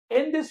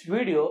In this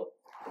video,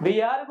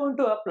 we are going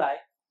to apply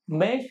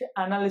mesh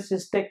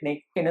analysis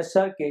technique in a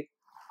circuit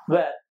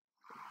where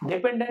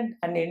dependent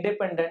and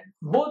independent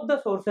both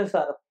the sources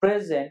are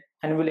present,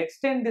 and will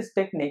extend this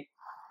technique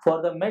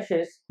for the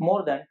meshes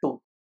more than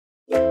two.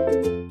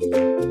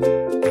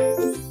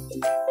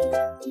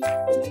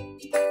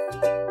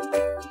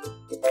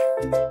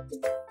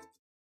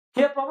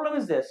 Here problem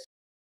is this.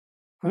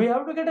 We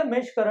have to get a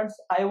mesh currents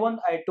I1,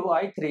 I2,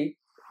 I3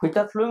 which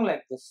are flowing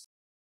like this.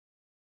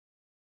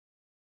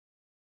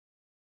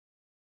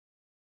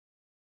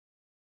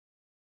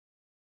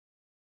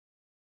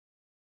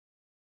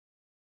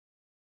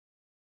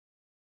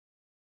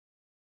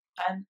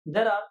 And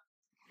there are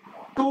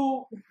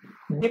two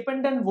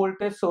dependent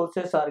voltage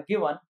sources are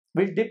given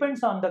which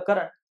depends on the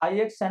current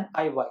Ix and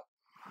Iy.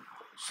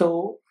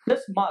 So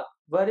let's mark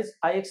where is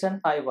Ix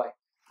and Iy.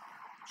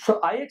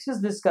 So Ix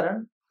is this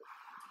current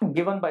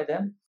given by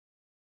them,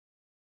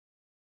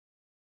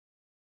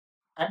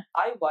 and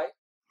Iy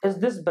is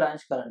this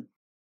branch current.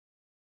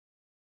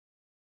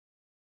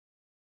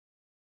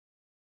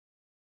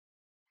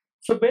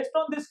 So based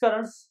on these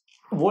currents,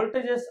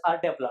 voltages are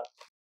developed.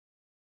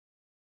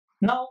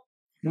 Now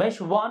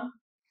mesh 1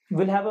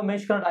 will have a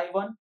mesh current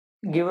I1,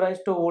 give rise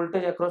to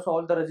voltage across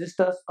all the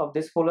resistors of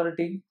this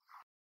polarity.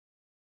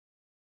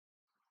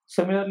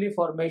 Similarly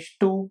for mesh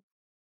 2,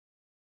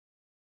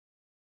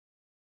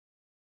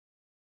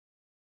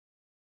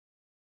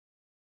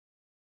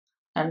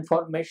 and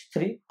for mesh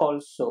 3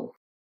 also.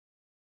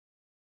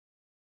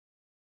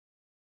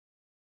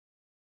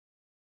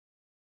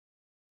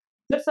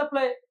 Let's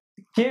apply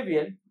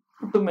KVL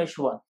to mesh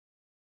 1.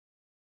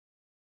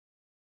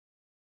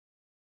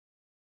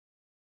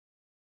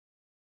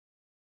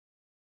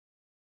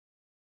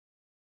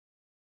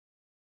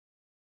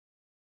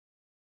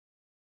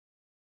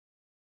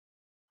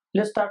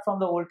 Let's start from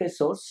the voltage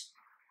source.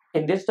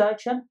 In this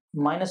direction,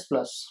 minus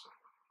plus.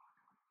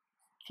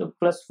 So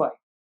plus 5,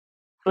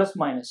 plus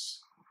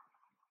minus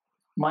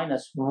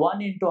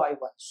 1 into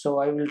I1. So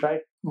I will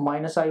write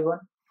minus I1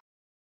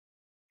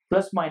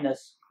 plus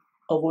minus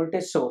a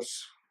voltage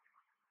source.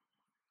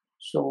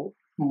 So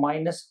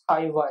minus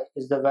Iy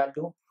is the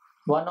value.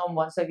 1 ohm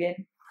once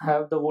again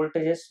have the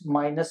voltages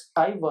minus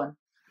I1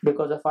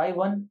 because of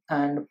I1,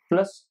 and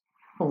plus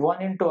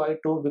 1 into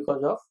I2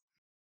 because of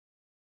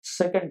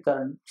second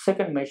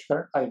mesh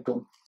current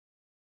I2.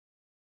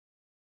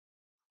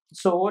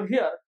 So over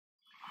here,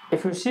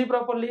 if you see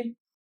properly,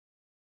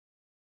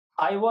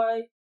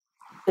 Iy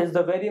is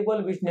the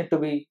variable which need to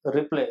be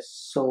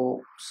replaced.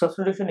 So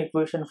substitution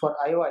equation for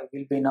Iy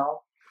will be now,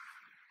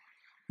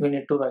 we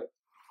need to write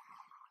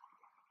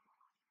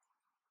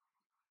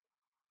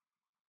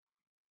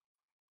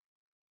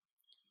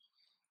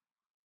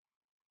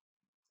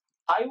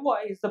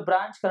Iy is the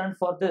branch current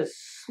for this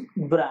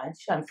branch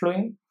and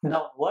flowing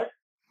downward.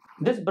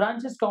 This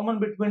branch is common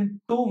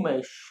between two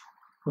mesh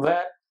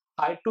where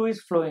I2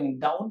 is flowing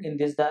down in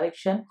this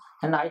direction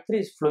and I3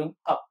 is flowing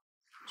up.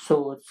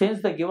 So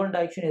since the given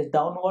direction is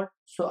downward,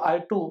 so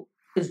I2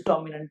 is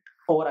dominant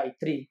over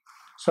I3.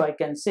 So I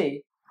can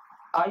say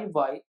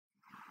Iy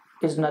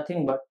is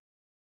nothing but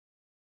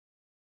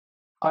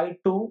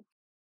I2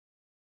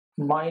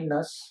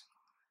 minus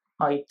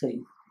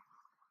I3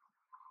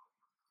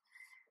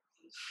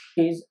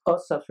 is a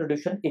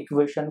substitution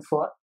equation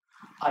for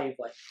Iy.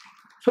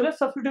 So let's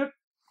substitute.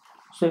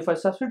 So if I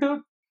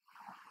substitute,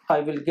 I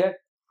will get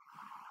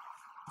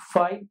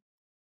 5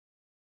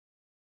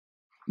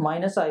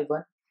 minus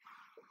I1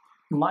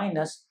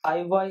 minus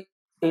Iy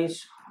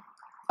is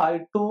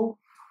I2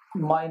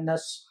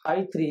 minus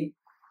I3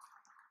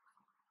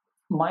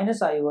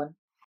 minus I1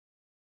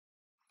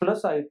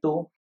 plus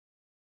I2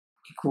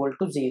 equal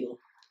to 0.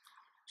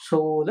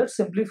 So let's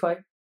simplify.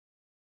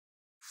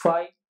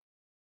 5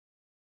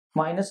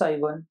 minus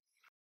I1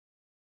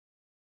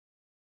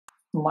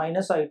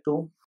 minus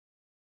I2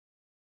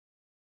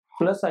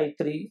 plus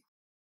I3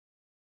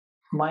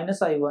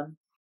 minus I1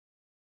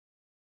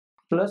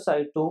 plus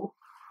I2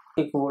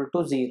 equal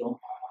to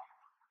 0.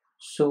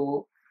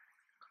 So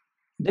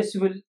this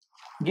will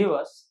give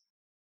us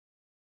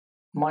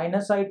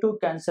minus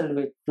I2 cancelled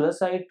with plus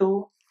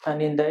I2,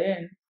 and in the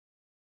end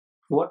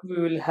what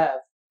we will have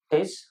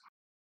is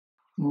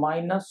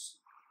minus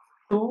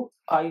 2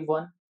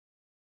 I1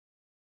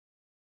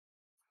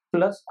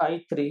 plus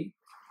I3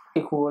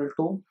 equal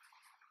to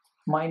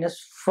minus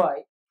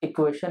 5,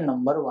 equation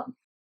number 1.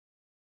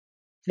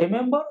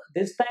 Remember,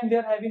 this time we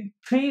are having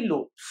 3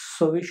 loops,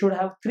 so we should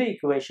have 3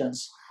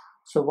 equations.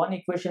 So one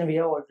equation we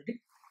have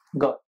already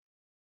got.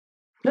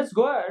 Let's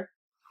go ahead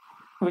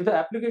with the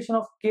application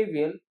of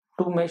KVL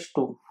to mesh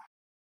 2.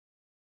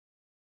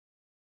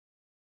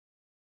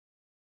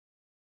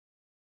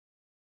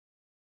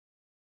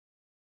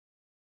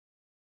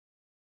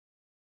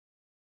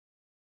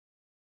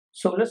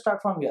 So let's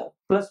start from here,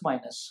 plus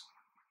minus.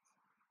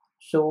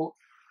 So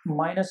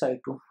minus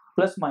I2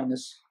 plus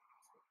minus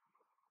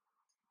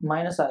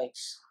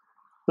Ix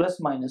plus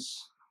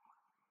minus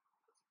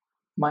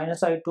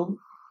I2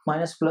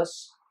 minus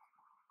plus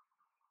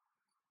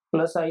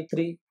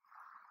I3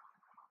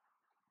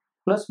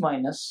 plus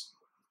minus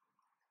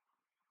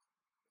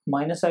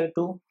minus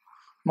I2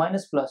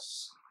 minus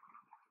plus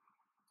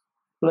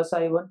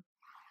I1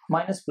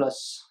 minus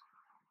plus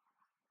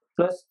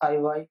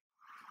IY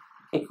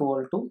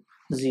equal to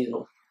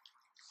 0.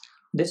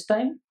 This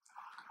time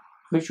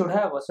we should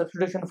have a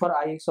substitution for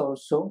Ix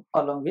also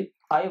along with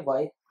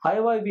Iy.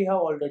 Iy we have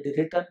already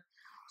written,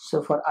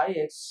 so for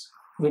Ix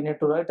we need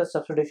to write a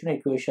substitution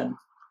equation.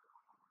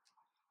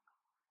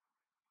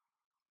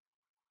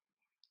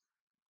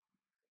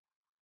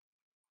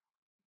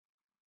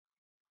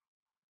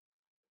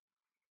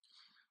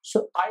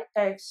 So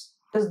Ix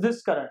is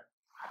this current,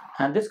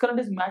 and this current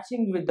is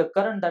matching with the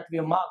current that we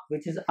marked,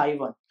 which is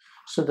I1.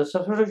 So the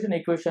substitution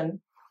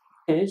equation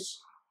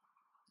is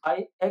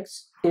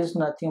Ix is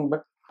nothing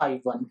but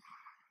I1.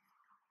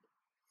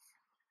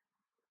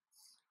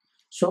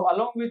 So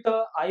along with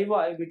the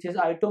Iy, which is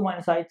I2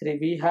 minus I3,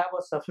 we have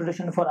a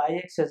substitution for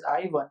Ix as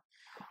I1.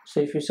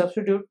 So if you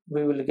substitute,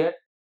 we will get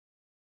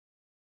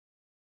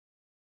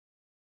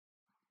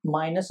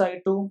minus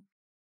I2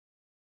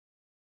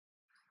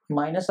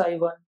 minus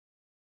I1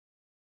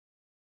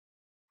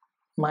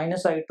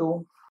 minus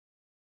I2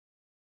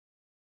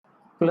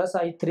 plus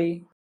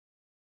I3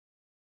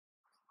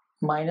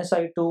 minus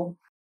I2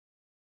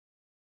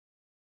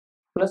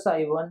 plus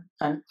I1,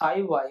 and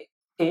Iy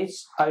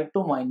is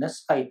I2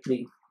 minus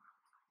I3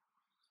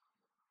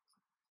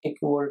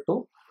 equal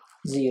to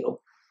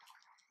 0.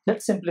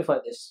 Let's simplify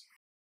this.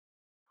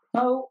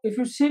 Now if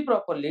you see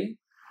properly,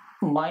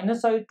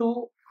 minus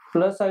I2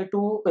 plus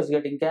I2 is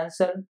getting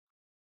cancelled,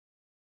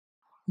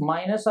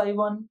 minus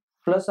I1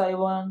 plus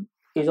I1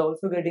 is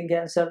also getting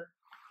cancelled,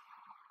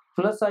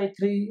 plus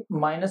I3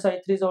 minus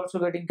I3 is also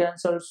getting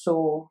cancelled.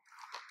 So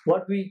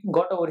what we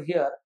got over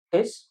here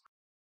is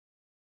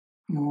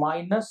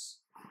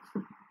minus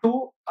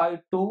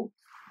 2I2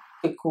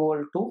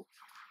 equal to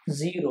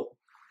 0,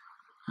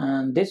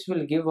 and this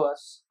will give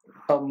us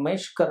a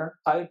mesh current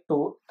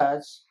I2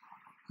 as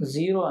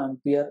 0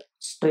 ampere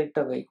straight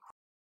away.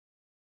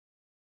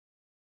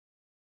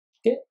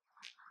 Okay,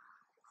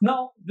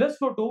 now let's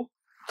go to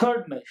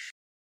third mesh.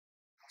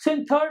 So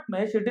in third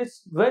mesh it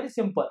is very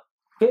simple.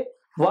 Okay,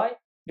 why?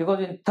 Because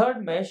in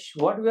third mesh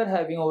what we are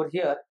having over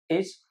here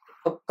is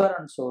a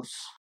current source.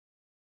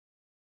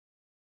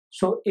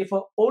 So if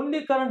a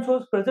only current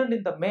source present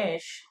in the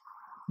mesh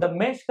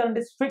current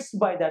is fixed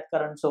by that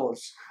current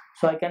source.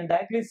 So I can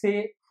directly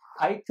say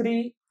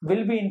I3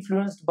 will be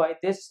influenced by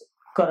this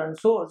current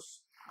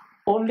source.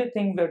 Only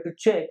thing we have to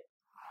check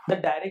the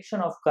direction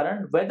of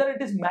current, whether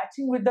it is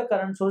matching with the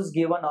current source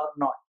given or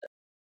not.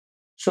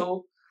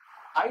 So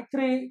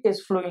I3 is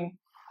flowing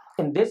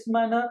in this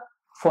manner.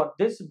 For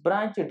this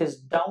branch it is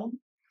down,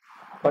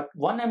 but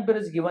 1 ampere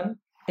is given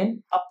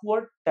in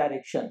upward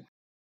direction.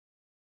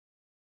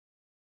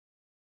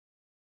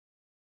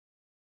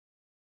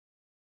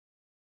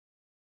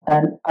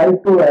 And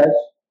I2 as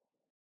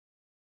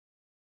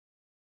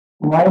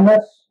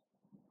minus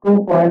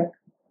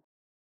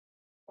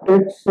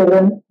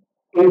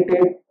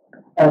 2.8788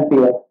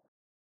 ampere.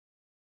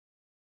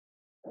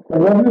 So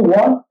when we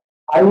want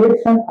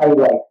Ix and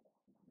Iy,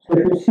 so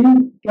if you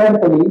see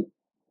carefully,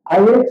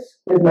 Ix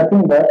is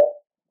nothing but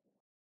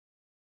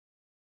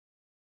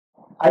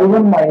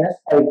I1 minus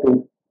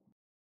I2.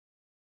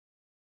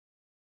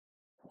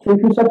 So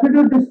if you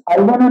substitute this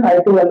I1 and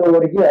I2 value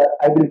over here,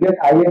 I will get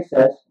Ix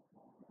as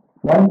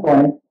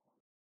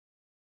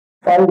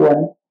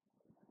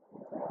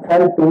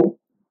 1.5152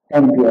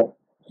 ampere.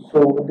 So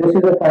this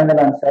is the final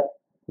answer,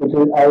 which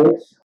is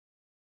Ix.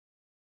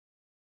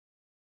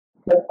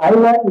 But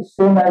Iy is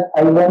same as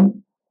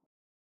I1,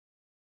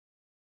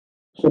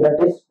 so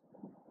that is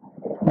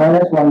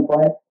minus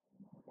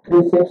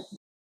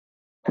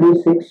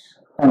 1.3636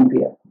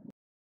 ampere.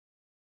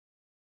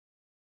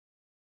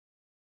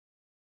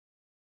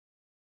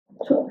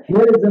 So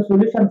here is the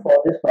solution for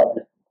this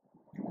problem.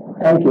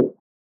 Thank you.